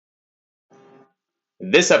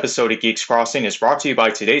This episode of Geeks Crossing is brought to you by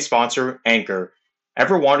today's sponsor, Anchor.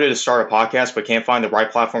 Ever wanted to start a podcast but can't find the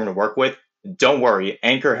right platform to work with? Don't worry,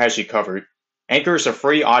 Anchor has you covered. Anchor is a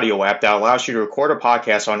free audio app that allows you to record a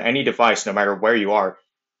podcast on any device no matter where you are.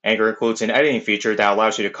 Anchor includes an editing feature that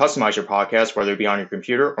allows you to customize your podcast, whether it be on your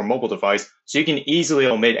computer or mobile device, so you can easily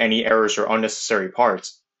omit any errors or unnecessary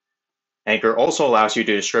parts. Anchor also allows you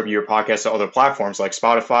to distribute your podcast to other platforms like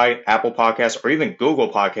Spotify, Apple Podcasts, or even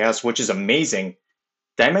Google Podcasts, which is amazing.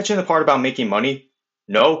 Did I mention the part about making money?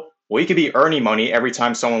 No? Well, you could be earning money every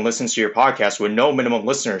time someone listens to your podcast with no minimum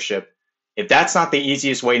listenership. If that's not the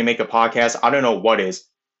easiest way to make a podcast, I don't know what is.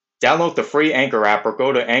 Download the free Anchor app or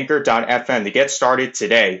go to anchor.fm to get started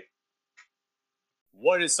today.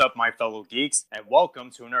 What is up, my fellow geeks, and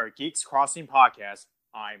welcome to another Geeks Crossing podcast.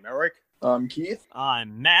 I'm Eric. I'm Keith.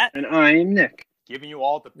 I'm Matt. And I'm Nick. Giving you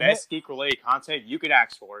all the best geek-related content you could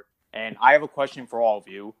ask for. And I have a question for all of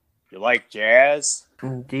you. You like jazz?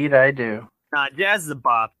 Indeed I do. Nah, jazz is a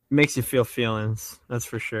bop. Makes you feel feelings, that's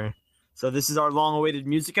for sure. So this is our long-awaited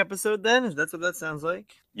music episode then? Is that what that sounds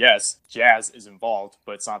like? Yes, jazz is involved,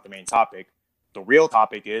 but it's not the main topic. The real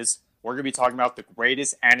topic is, we're going to be talking about the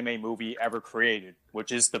greatest anime movie ever created,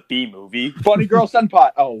 which is the B movie. Bunny Girl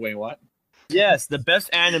Senpai. Oh, wait, what? Yes, the best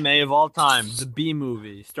anime of all time, the B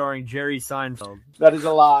movie, starring Jerry Seinfeld. That is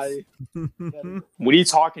a lie. What are you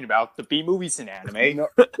talking about? The B movie's an anime. No,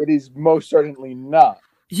 it is most certainly not.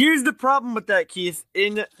 Here's the problem with that, Keith.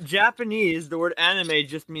 In Japanese, the word anime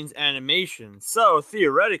just means animation. So,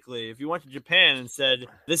 theoretically, if you went to Japan and said,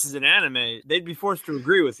 this is an anime, they'd be forced to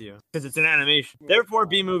agree with you, because it's an animation. Therefore,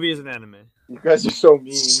 B-movie is an anime. You guys are so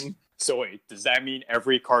mean. So wait, does that mean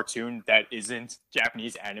every cartoon that isn't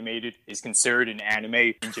Japanese animated is considered an anime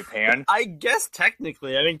in Japan? I guess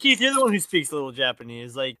technically. I mean, Keith, you're the one who speaks a little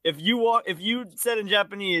Japanese. Like, if you said in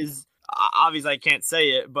Japanese, obviously I can't say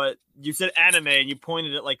it, but you said anime and you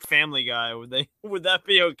pointed at like Family Guy, would that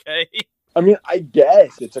be okay? I mean, I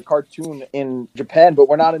guess it's a cartoon in Japan, but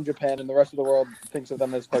we're not in Japan, and the rest of the world thinks of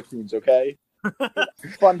them as cartoons, okay?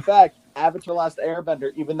 Fun fact, Avatar Last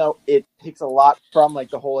Airbender, even though it takes a lot from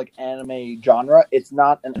like the whole like anime genre, it's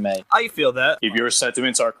not an anime. I feel that. If your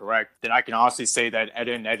sentiments are correct, then I can honestly say that Ed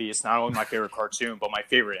and Eddie is not only my favorite cartoon, but my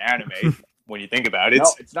favorite anime. When you think about it.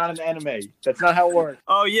 No, it's not an anime. That's not how it works.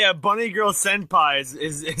 Oh yeah, Bunny Girl Senpai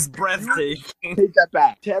is breathtaking. Take that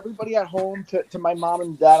back. To everybody at home, to my mom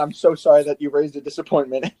and dad, I'm so sorry that you raised a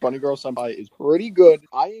disappointment. Bunny Girl Senpai is pretty good.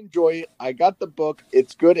 I enjoy it. I got the book.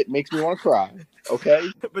 It's good. It makes me want to cry. Okay?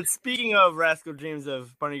 But speaking of Rascal Dreams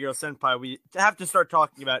of Bunny Girl Senpai, we have to start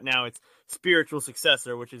talking about now its spiritual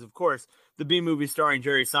successor, which is, of course, the B movie starring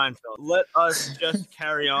Jerry Seinfeld. Let us just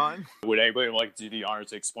carry on. Would anybody like to do the honor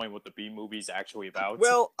to explain what the B movie is actually about?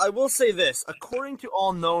 Well, I will say this. According to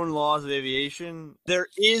all known laws of aviation, there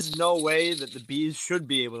is no way that the bees should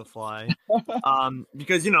be able to fly.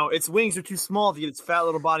 Because, its wings are too small to get its fat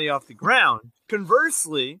little body off the ground.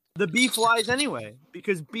 Conversely, the bee flies anyway,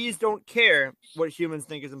 because bees don't care what humans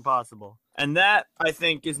think is impossible. And that, I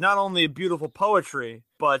think, is not only a beautiful poetry,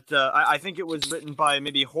 but I think it was written by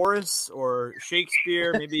maybe Horace or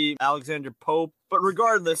Shakespeare, maybe Alexander Pope. But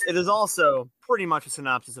regardless, it is also pretty much a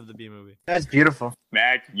synopsis of the B movie. That's beautiful.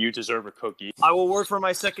 Mac, you deserve a cookie. I will work for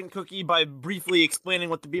my second cookie by briefly explaining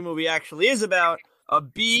what the B movie actually is about. A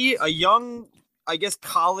bee, a young, I guess,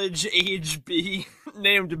 college-age bee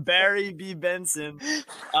named Barry B. Benson.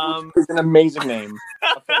 It's an amazing name.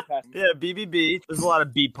 Yeah, BBB. There's a lot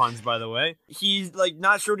of bee puns, by the way. He's,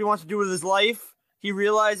 not sure what he wants to do with his life. He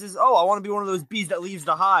realizes, I want to be one of those bees that leaves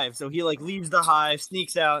the hive. So he, leaves the hive,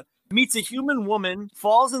 sneaks out, meets a human woman,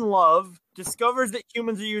 falls in love, discovers that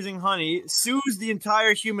humans are using honey, sues the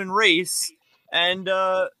entire human race, and,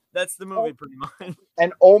 that's the movie, pretty much.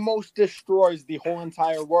 And almost destroys the whole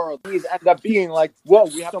entire world. He's ended up being like, whoa,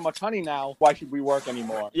 we have so much honey now. Why should we work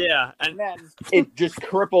anymore? Yeah. And then it just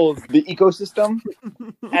cripples the ecosystem.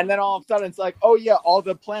 And then all of a sudden it's like, oh yeah, all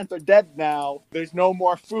the plants are dead now. There's no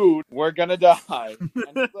more food. We're gonna die. And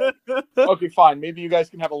it's like, okay, fine. Maybe you guys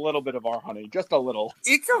can have a little bit of our honey. Just a little.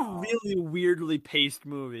 It's a really weirdly paced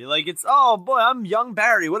movie. It's, oh boy, I'm young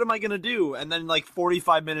Barry. What am I gonna do? And then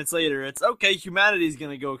 45 minutes later, it's, okay, humanity's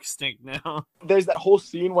gonna go extinct now. There's that whole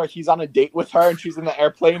scene where he's on a date with her and she's in the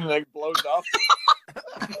airplane and it blows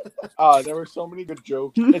up. There were so many good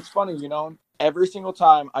jokes. It's funny, every single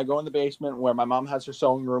time I go in the basement where my mom has her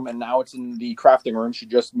sewing room and now it's in the crafting room, she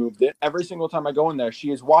just moved it. Every single time I go in there, she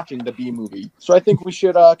is watching the B movie. So I think we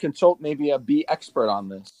should consult maybe a B expert on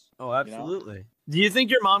this. Oh, absolutely. Do you think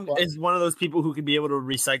your mom is one of those people who could be able to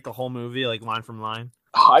recite the whole movie, line from line?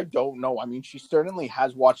 I don't know. I mean, she certainly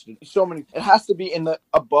has watched it. So many. It has to be in the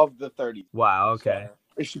above the 30s. Wow, okay. So,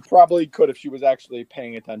 She probably could if she was actually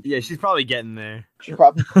paying attention. Yeah, she's probably getting there. She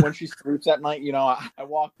probably, when she sleeps at night, I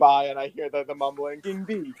walk by and I hear the mumbling, thinking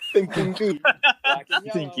bee, thinking bee, black and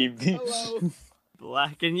yellow. Thinking bee. Hello.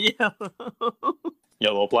 Black and yellow.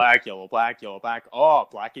 Yellow, black, yellow, black, yellow, black. Oh,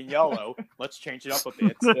 black and yellow. Let's change it up a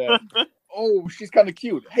bit. Yeah. Oh, she's kind of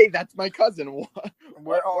cute. Hey, that's my cousin.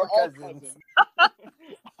 We're all cousins.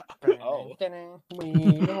 Oh.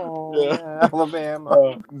 Yeah.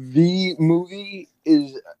 Alabama. The movie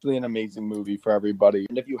is actually an amazing movie for everybody.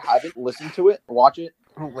 And if you haven't listened to it, watch it.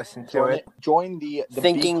 Listen to Join it. Join the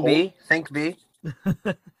Thinking bee bee. Think bee.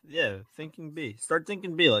 Yeah, thinking bee. Start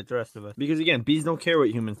thinking bee like the rest of us. Because again, bees don't care what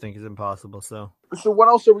humans think is impossible. So So what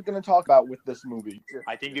else are we going to talk about with this movie?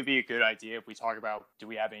 I think it'd be a good idea if we talk about, do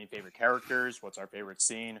we have any favorite characters? What's our favorite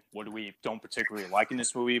scene? What do we don't particularly like in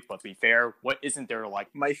this movie? But to be fair, what isn't there to like?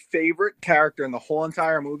 My favorite character in the whole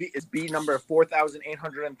entire movie is bee number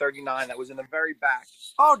 4,839 that was in the very back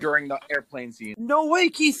during the airplane scene. no way,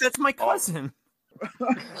 Keith. That's my cousin.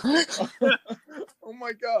 Oh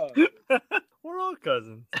my god. We're all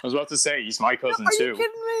cousins. I was about to say, he's my cousin Are too. you kidding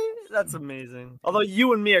me? That's amazing. Although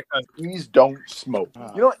you and me are cousins. Please don't smoke.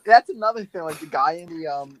 You know, that's another thing. Like the guy in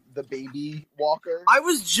the baby walker. I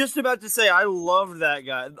was just about to say I loved that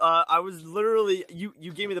guy. I was literally you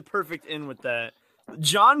gave me the perfect in with that.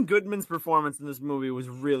 John Goodman's performance in this movie was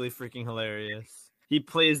really freaking hilarious. He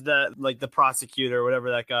plays that like the prosecutor or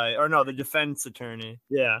whatever that guy, or no, the defense attorney.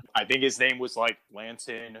 Yeah, I think his name was like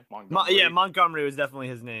Lanton Montgomery. yeah, Montgomery was definitely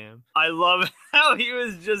his name. I love how he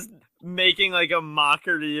was just making like a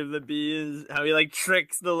mockery of the bees. How he like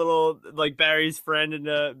tricks the little like Barry's friend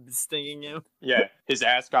into stinging him. Yeah, his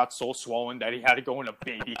ass got so swollen that he had to go in a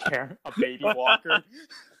baby walker.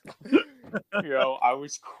 I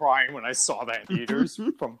was crying when I saw that in theaters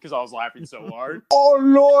because I was laughing so hard. Oh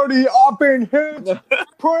lordy, I've been hit.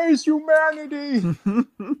 Praise humanity.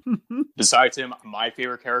 Besides him, my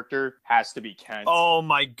favorite character has to be Kent. Oh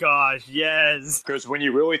my gosh, yes. Because when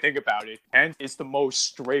you really think about it, Kent is the most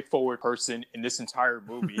straightforward person in this entire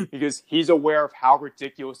movie because he's aware of how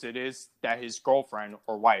ridiculous it is that his girlfriend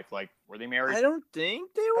or wife, like, were they married? I don't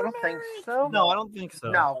think they were I don't married. think so. No, I don't think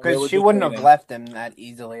so. No, They were because she just wouldn't have dating. left him that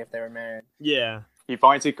easily if they were married. Yeah. He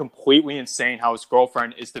finds it completely insane how his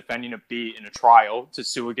girlfriend is defending a bee in a trial to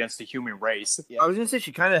sue against the human race. I was going to say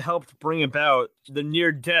she kind of helped bring about the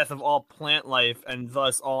near death of all plant life and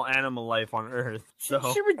thus all animal life on Earth. So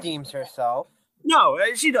She redeems herself. no,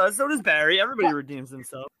 she does. So does Barry. Everybody redeems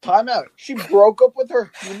themselves. Time out. She broke up with her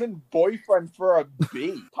human boyfriend for a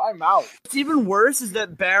bee. Time out. What's even worse is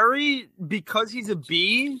that Barry, because he's a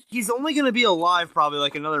bee, he's only going to be alive probably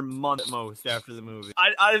like another month at most after the movie.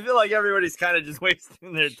 I feel like everybody's kind of just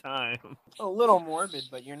wasting their time. A little morbid,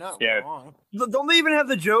 but you're not Yeah. wrong. Don't they even have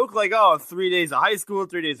the joke like, oh, 3 days of high school,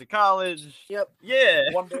 3 days of college? Yep. Yeah.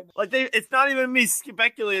 One day. Like it's not even me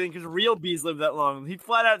speculating because real bees live that long. He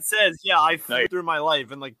flat out says, "Yeah, I flew Nice. through my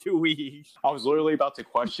life in like 2 weeks." I was literally about to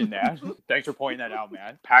question that. Thanks for pointing that out,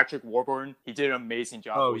 man. Patrick Warburton, he did an amazing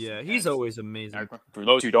job. Oh voicing yeah, Kent. he's always amazing. For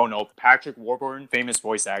those who don't know, Patrick Warburton, famous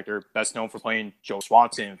voice actor, best known for playing Joe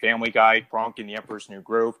Swanson in Family Guy, Kronk in The Emperor's New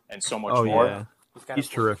Groove, and so much Oh more. yeah, got he's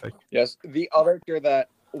a- terrific. Yes. The other character that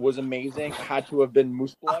was amazing had to have been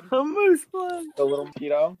Moose Blood, A moose blood. the little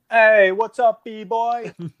mosquito. Hey, what's up,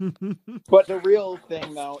 B-boy? But the real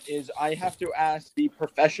thing, though, is I have to ask the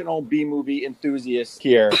professional B-movie enthusiast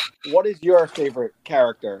here, what is your favorite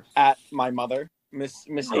character? At my mother, Miss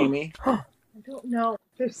Amy. I don't know.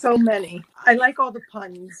 There's so many. I like all the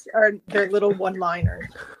puns or their little one-liners.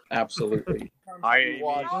 Absolutely. Hi, Amy.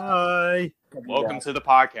 Hi. Welcome to the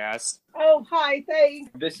podcast. Oh, hi,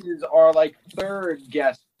 thanks. This is our third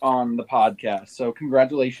guest on the podcast, so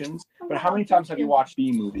congratulations. But how many times have you watched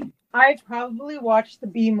B-movie? I probably watched the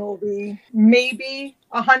B movie maybe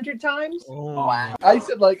 100 times. Oh, Wow. I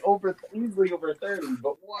said easily over 30,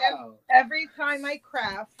 but wow. Every time I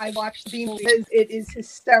craft, I watch the B movie because it is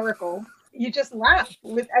hysterical. You just laugh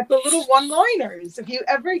at the little one-liners. If you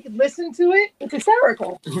ever listen to it, it's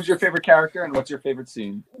hysterical. Who's your favorite character and what's your favorite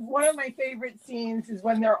scene? One of my favorite scenes is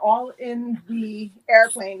when they're all in the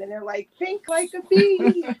airplane and they're like, think like a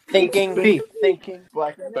bee. Thinking bee. Thinking.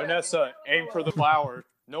 Black. Vanessa, aim for the flower.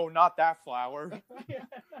 No, not that flower.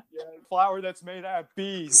 Flower that's made out of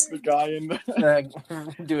bees. The guy in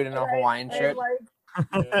the... Do it in a Hawaiian And, shirt.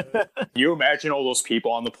 like, You imagine all those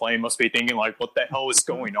people on the plane must be thinking, like, what the hell is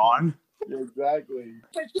going on? Exactly.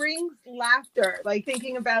 But brings laughter, like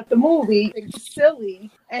thinking about the movie. It's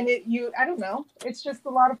silly, and I don't know. It's just a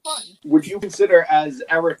lot of fun. Would you consider, as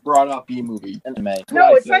Eric brought up, B-movie anime?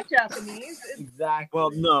 No, it's not Japanese. Exactly.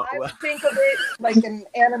 Well, no. I would think of it like an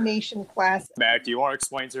animation classic. Matt, do you want to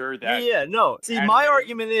explain to her that Yeah, no. See, anime my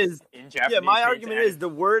argument is in Japanese? yeah, my means argument is the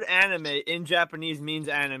word anime in Japanese means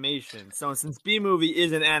animation. So since B movie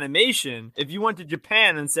is an animation, if you went to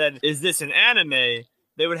Japan and said, "Is this an anime?"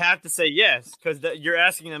 they would have to say yes, because you're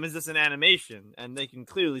asking them, "Is this an animation?" And they can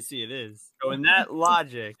clearly see it is. So in that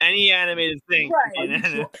logic, any animated thing can be an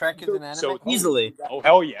anime. Shrek is an anime. So Easily. Oh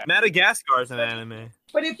hell yeah! Madagascar is an anime.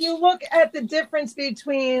 But if you look at the difference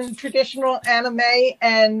between traditional anime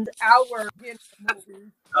and our movies,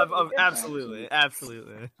 Absolutely.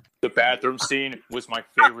 The bathroom scene was my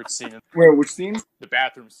favorite scene. Where, which scene? The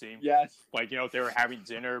bathroom scene. Yes. Like, they were having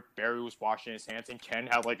dinner, Barry was washing his hands, and Ken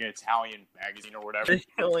had, like, an Italian magazine or whatever,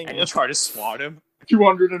 and he tried to swat him.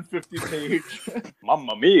 250 page.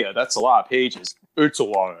 Mamma mia, that's a lot of pages. It's a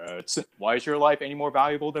lot of ads. Why is your life any more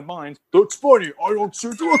valuable than mine? That's funny, I don't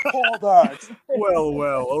seem to recall that. Well,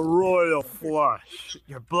 a royal flush.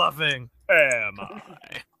 You're bluffing. Am I?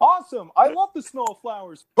 Awesome, I love the smell of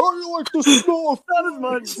flowers. How do you like the smell of Not as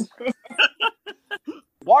much.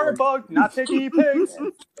 water bug, not taking any pigs?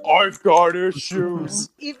 I've got issues.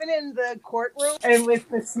 even in the courtroom and with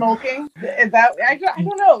the smoking, I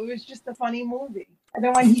don't know. It was just a funny movie. And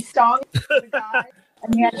then when he stung the guy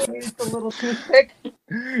and he had to use the little toothpick.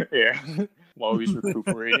 Yeah, while he's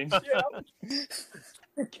recuperating.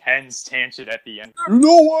 Yeah. Ken's tangent at the end. You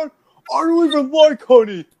know what? I don't even like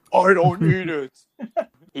honey. I don't need it.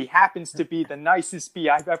 He happens to be the nicest bee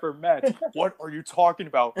I've ever met. What are you talking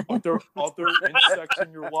about? Are there other insects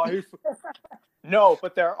in your life? No,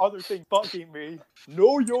 but there are other things bugging me.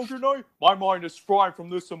 No, Yoga Knight, my mind is fried from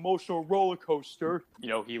this emotional roller coaster.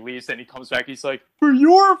 He leaves and he comes back. He's like, for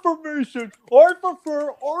your information, I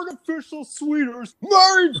prefer artificial sweeteners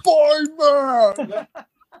made by man.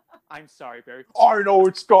 I'm sorry, Barry. I know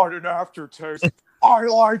it's got an aftertaste. I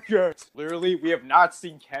like it. Literally, we have not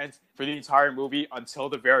seen Kent for the entire movie until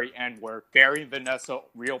the very end, where Barry and Vanessa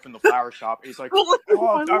reopen the flower shop. He's like, "Oh,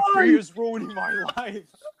 that bee is ruining my life."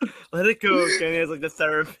 Let it go. Kenny is like the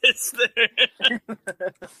therapist there.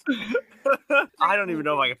 I don't even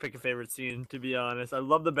know if I can pick a favorite scene, to be honest. I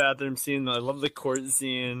love the bathroom scene. I love the court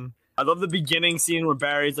scene. I love the beginning scene where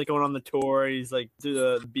Barry's like going on the tour. He's like do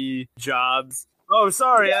the bee jobs. Oh,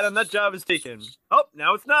 sorry, Adam, that job is taken. Oh,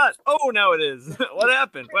 now it's not. Oh, now it is. What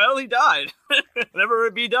happened? Well, he died. Whenever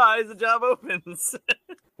a bee dies, the job opens.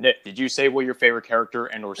 Nick, did you say what your favorite character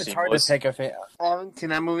and or It's scene hard was? to pick a favorite. I haven't seen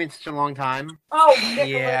that movie in such a long time. Oh, Nicholas.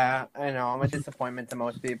 Yeah, I know. I'm a disappointment to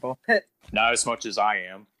most people. Not as much as I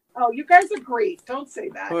am. Oh, you guys are great. Don't say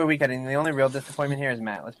that. Who are we kidding? The only real disappointment here is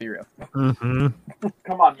Matt. Let's be real. Mm-hmm.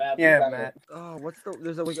 Come on, Matt. Yeah, Matt. Oh,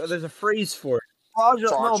 there's a phrase for it.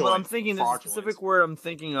 No, but I'm thinking the Fraudulent. specific word I'm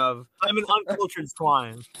thinking of. I'm an uncultured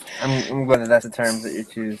swine. I'm glad that's the terms that you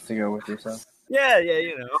choose to go with yourself. Yeah,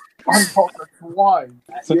 I'm talking swine.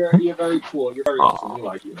 You're very cool. You're very awesome. We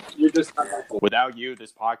like you. You're just not that cool. Without you,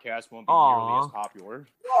 this podcast won't be Aw. nearly as popular.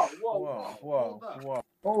 Whoa.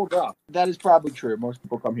 Hold up. That is probably true. Most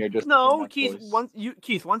people come here just No, to hear my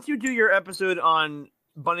Keith, once you do your episode on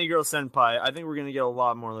Bunny Girl Senpai, I think we're gonna get a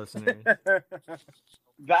lot more listeners.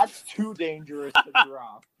 That's too dangerous to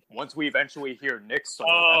drop. Once we eventually hear Nick's song,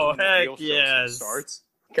 Oh, that's when the real heck show yes. starts.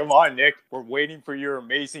 Come on, Nick. We're waiting for your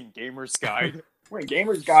amazing gamer's guide. Wait,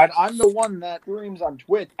 Gamer's Guide. I'm the one that streams on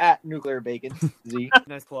Twitch at Nuclear Bacon. Z.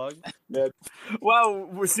 Nice plug. Yeah. Wow,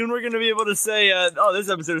 soon we're going to be able to say, this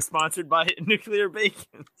episode is sponsored by Nuclear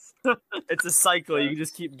Bacon. It's a cycle. You can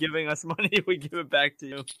just keep giving us money. We give it back to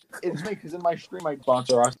you. It's me, because in my stream I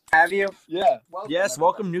sponsor us. Have you? Yeah. Yes,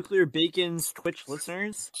 welcome Nuclear Bacon's Twitch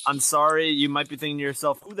listeners. I'm sorry, you might be thinking to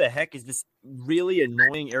yourself, who the heck is this really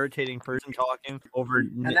annoying, irritating person talking over...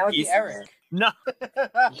 And that would be Eric. No.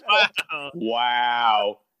 Wow.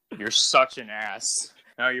 Wow. You're such an ass.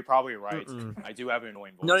 No, you're probably right. Mm-mm. I do have an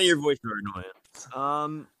annoying voice. None of your voices are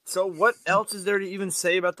annoying. So what else is there to even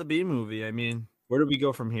say about the B movie? I mean, where do we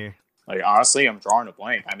go from here? Like, honestly, I'm drawing a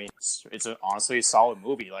blank. I mean, it's honestly a solid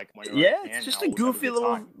movie. Like, when you're Yeah, like, it's just man, a I always have goofy good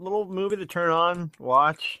time. little movie to turn on,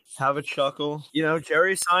 watch, have a chuckle.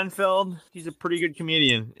 Jerry Seinfeld, he's a pretty good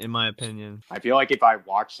comedian, in my opinion. I feel like if I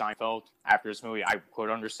watched Seinfeld after this movie, I could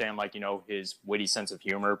understand, like, his witty sense of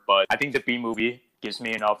humor. But I think the B movie gives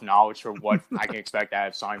me enough knowledge for what I can expect out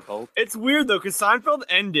of Seinfeld. It's weird, though, because Seinfeld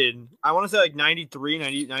ended, I want to say, like,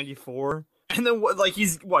 93, 94. And then,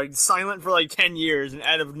 he's silent for, 10 years, and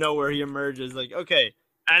out of nowhere he emerges, like, okay,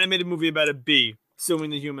 animated movie about a bee.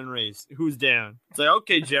 assuming the human race. Who's down? It's like,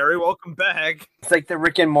 okay, Jerry, welcome back. It's like the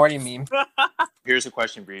Rick and Morty meme. Here's a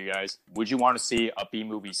question for you guys. Would you want to see a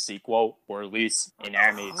B-movie sequel or at least an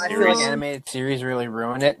animated I feel series? like animated series really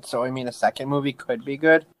ruined it. So, I mean, a second movie could be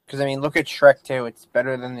good. Because, I mean, look at Shrek 2. It's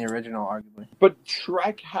better than the original, arguably. But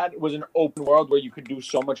Shrek was an open world where you could do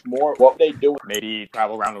so much more. What they do? Maybe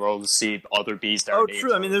travel around the world to see other bees that are Oh, native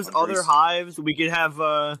true. I to mean, other there's countries. other hives. We could have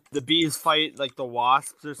the bees fight like the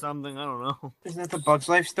wasps or something. I don't know. Isn't that the Bug's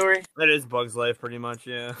Life story? That is Bug's Life, pretty much.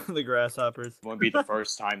 Yeah, the grasshoppers. It wouldn't be the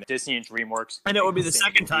first time that Disney and DreamWorks. And it would be the same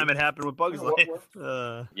second movie. time it happened with Bug's What-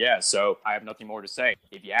 Life. Yeah, so I have nothing more to say.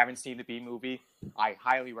 If you haven't seen the Bee Movie, I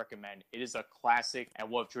highly recommend. It is a classic and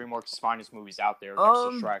one of DreamWorks' finest movies out there next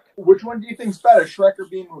to Shrek. Which one do you think's better, Shrek or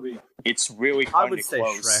Bean Movie? It's really I kind would of say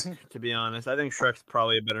close. Shrek, to be honest. I think Shrek's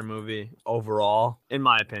probably a better movie overall, in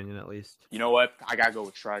my opinion, at least. You know what? I gotta go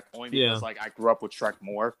with Shrek. Only because Yeah. I grew up with Shrek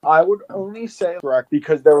more. I would only say Shrek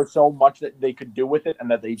because there was so much that they could do with it and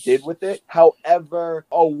that they did with it. However,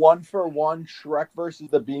 a 1-for-1 Shrek versus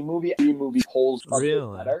the B Movie holds much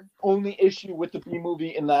Really? better. Only issue with the B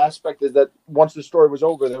Movie in the aspect is that once the story was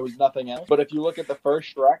over, there was nothing else. But if you look at the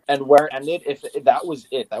first Shrek and where it ended, if that was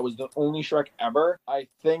it, that was the only Shrek ever. I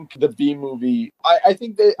think the B Movie. I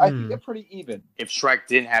think they're pretty even. If Shrek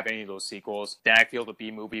didn't have any of those sequels, then I feel the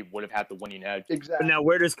B Movie would have had the winning edge. But Exactly. now,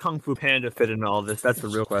 where does Kung Fu Panda fit in all this? That's the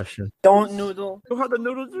real question. Don't noodle. You had the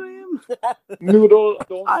noodle dream? Noodle.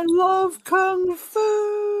 Don't I love Kung Fu!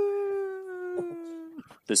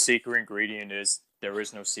 The secret ingredient is there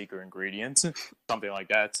is no secret ingredient. Something like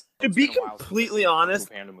that. To It's be been a while since I've completely seen Kung Fu honest,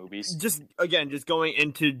 Panda movies. just going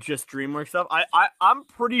into just DreamWorks stuff, I'm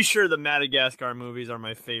pretty sure the Madagascar movies are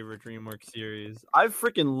my favorite DreamWorks series. I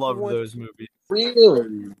freaking loved those movies.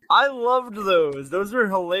 really. I loved those. Those were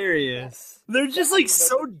hilarious. They're just like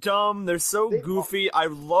so dumb. They're so goofy. I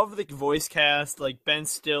love the voice cast, like Ben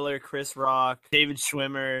Stiller, Chris Rock, David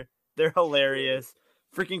Schwimmer. They're hilarious.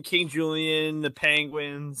 Freaking King Julian, the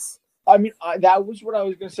Penguins. I mean, that was what I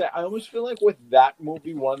was going to say. I almost feel like with that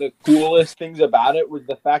movie, one of the coolest things about it was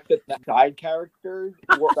the fact that the side characters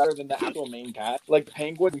were better than the actual main cast. Like,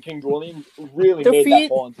 Penguin and King Julian really made that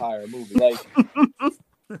whole entire movie. Like,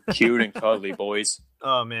 Cute and cuddly, boys.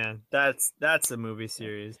 Oh man, that's a movie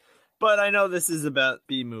series. But I know this is about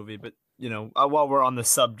B movie. But you know, while we're on the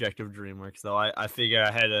subject of DreamWorks, though, I figure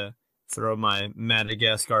I had to throw my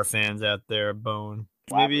Madagascar fans out there a bone.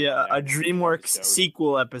 Maybe a DreamWorks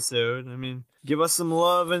sequel episode. I mean, give us some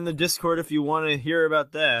love in the Discord if you want to hear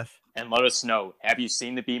about that. And let us know, have you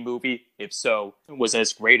seen the B Movie? If so, was it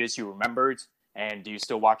as great as you remembered? And do you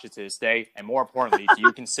still watch it to this day? And more importantly, do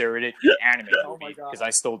you consider it an anime Oh my movie? God. Because I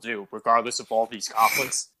still do, regardless of all these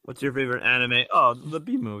conflicts. What's your favorite anime? Oh, the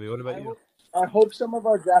B movie. What about you? I hope some of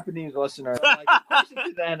our Japanese listeners are like, of course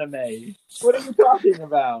it's an anime. What are you talking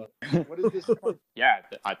about? What is this? Yeah,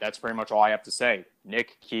 that's pretty much all I have to say.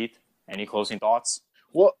 Nick, Keith, any closing thoughts?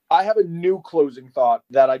 Well, I have a new closing thought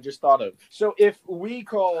that I just thought of. So if we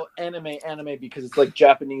call anime because it's like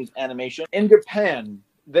Japanese animation, in Japan,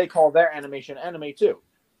 they call their animation anime too.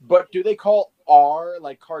 But do they call our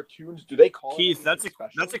like cartoons? Do they call Keith, it that's anything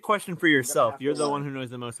special? a question for yourself. have You're to the learn. one who knows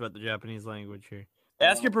the most about the Japanese language here.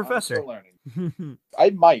 Ask your I'm professor. still learning. I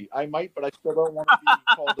might, but I still don't want to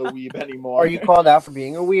be called a weeb anymore. Are you called out for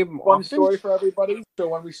being a weeb? Fun often? story for everybody. So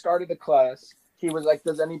when we started the class, he was like,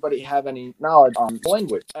 does anybody have any knowledge on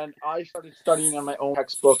language? And I started studying on my own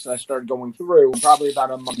textbooks, and I started going through probably about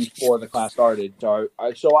a month before the class started. So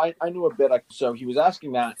I knew a bit. So he was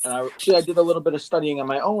asking that, and I did a little bit of studying on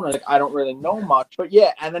my own. And I don't really know much. But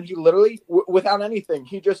yeah, and then he literally, without anything,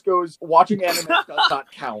 he just goes, watching anime does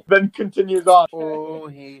not count. Then continues on. Oh,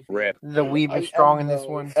 he Rip. the weeb I is strong am, in this though,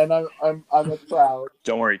 one. And I'm proud.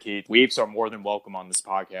 Don't worry, Keith. Weeps are more than welcome on this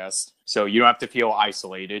podcast. So you don't have to feel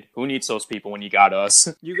isolated. Who needs those people when you got us?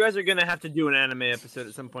 You guys are gonna have to do an anime episode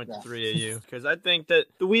at some point, the three of you, because I think that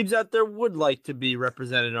the weebs out there would like to be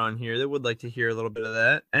represented on here. They would like to hear a little bit of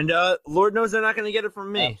that, and Lord knows they're not gonna get it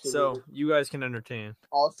from me. Absolutely. So you guys can entertain.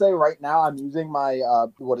 I'll say right now I'm using my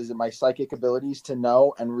my psychic abilities to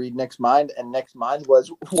know and read Nick's mind, and Nick's mind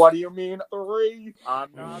was, what do you mean 3? I'm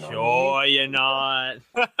not Sure, you're not.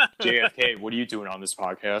 JFK, what are you doing on this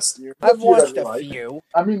podcast? I've watched a Like. few.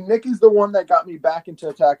 I mean, Nick is the one that got me back into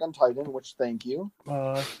Attack on Titan, which thank you.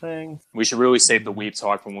 Things. We should really save the weep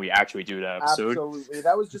talk when we actually do that episode. Absolutely.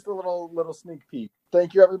 That was just a little sneak peek.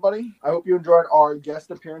 Thank you, everybody. I hope you enjoyed our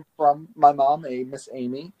guest appearance from my mom, a Miss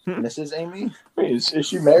Amy. Mrs. Amy? Wait, is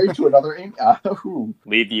she married to another Amy? Who?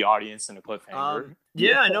 Leave the audience in a cliffhanger.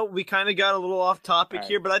 Yeah, I know we kind of got a little off topic All right.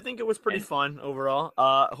 here, but I think it was pretty fun overall.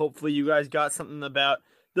 Hopefully you guys got something about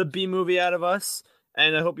the B movie out of us.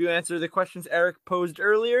 And I hope you answer the questions Eric posed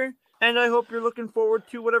earlier. And I hope you're looking forward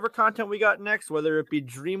to whatever content we got next, whether it be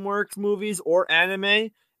DreamWorks movies or anime.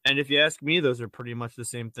 And if you ask me, those are pretty much the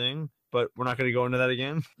same thing. But we're not going to go into that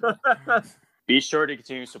again. Be sure to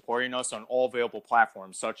continue supporting us on all available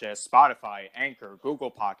platforms such as Spotify, Anchor, Google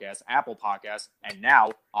Podcasts, Apple Podcasts, and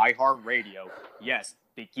now iHeartRadio. Yes,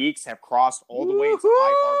 the geeks have crossed all the way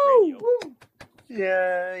to iHeartRadio.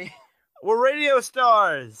 Yay. We're radio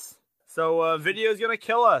stars. So video is going to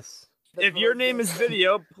kill us. If your name is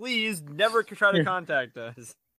Video, please never try to contact us.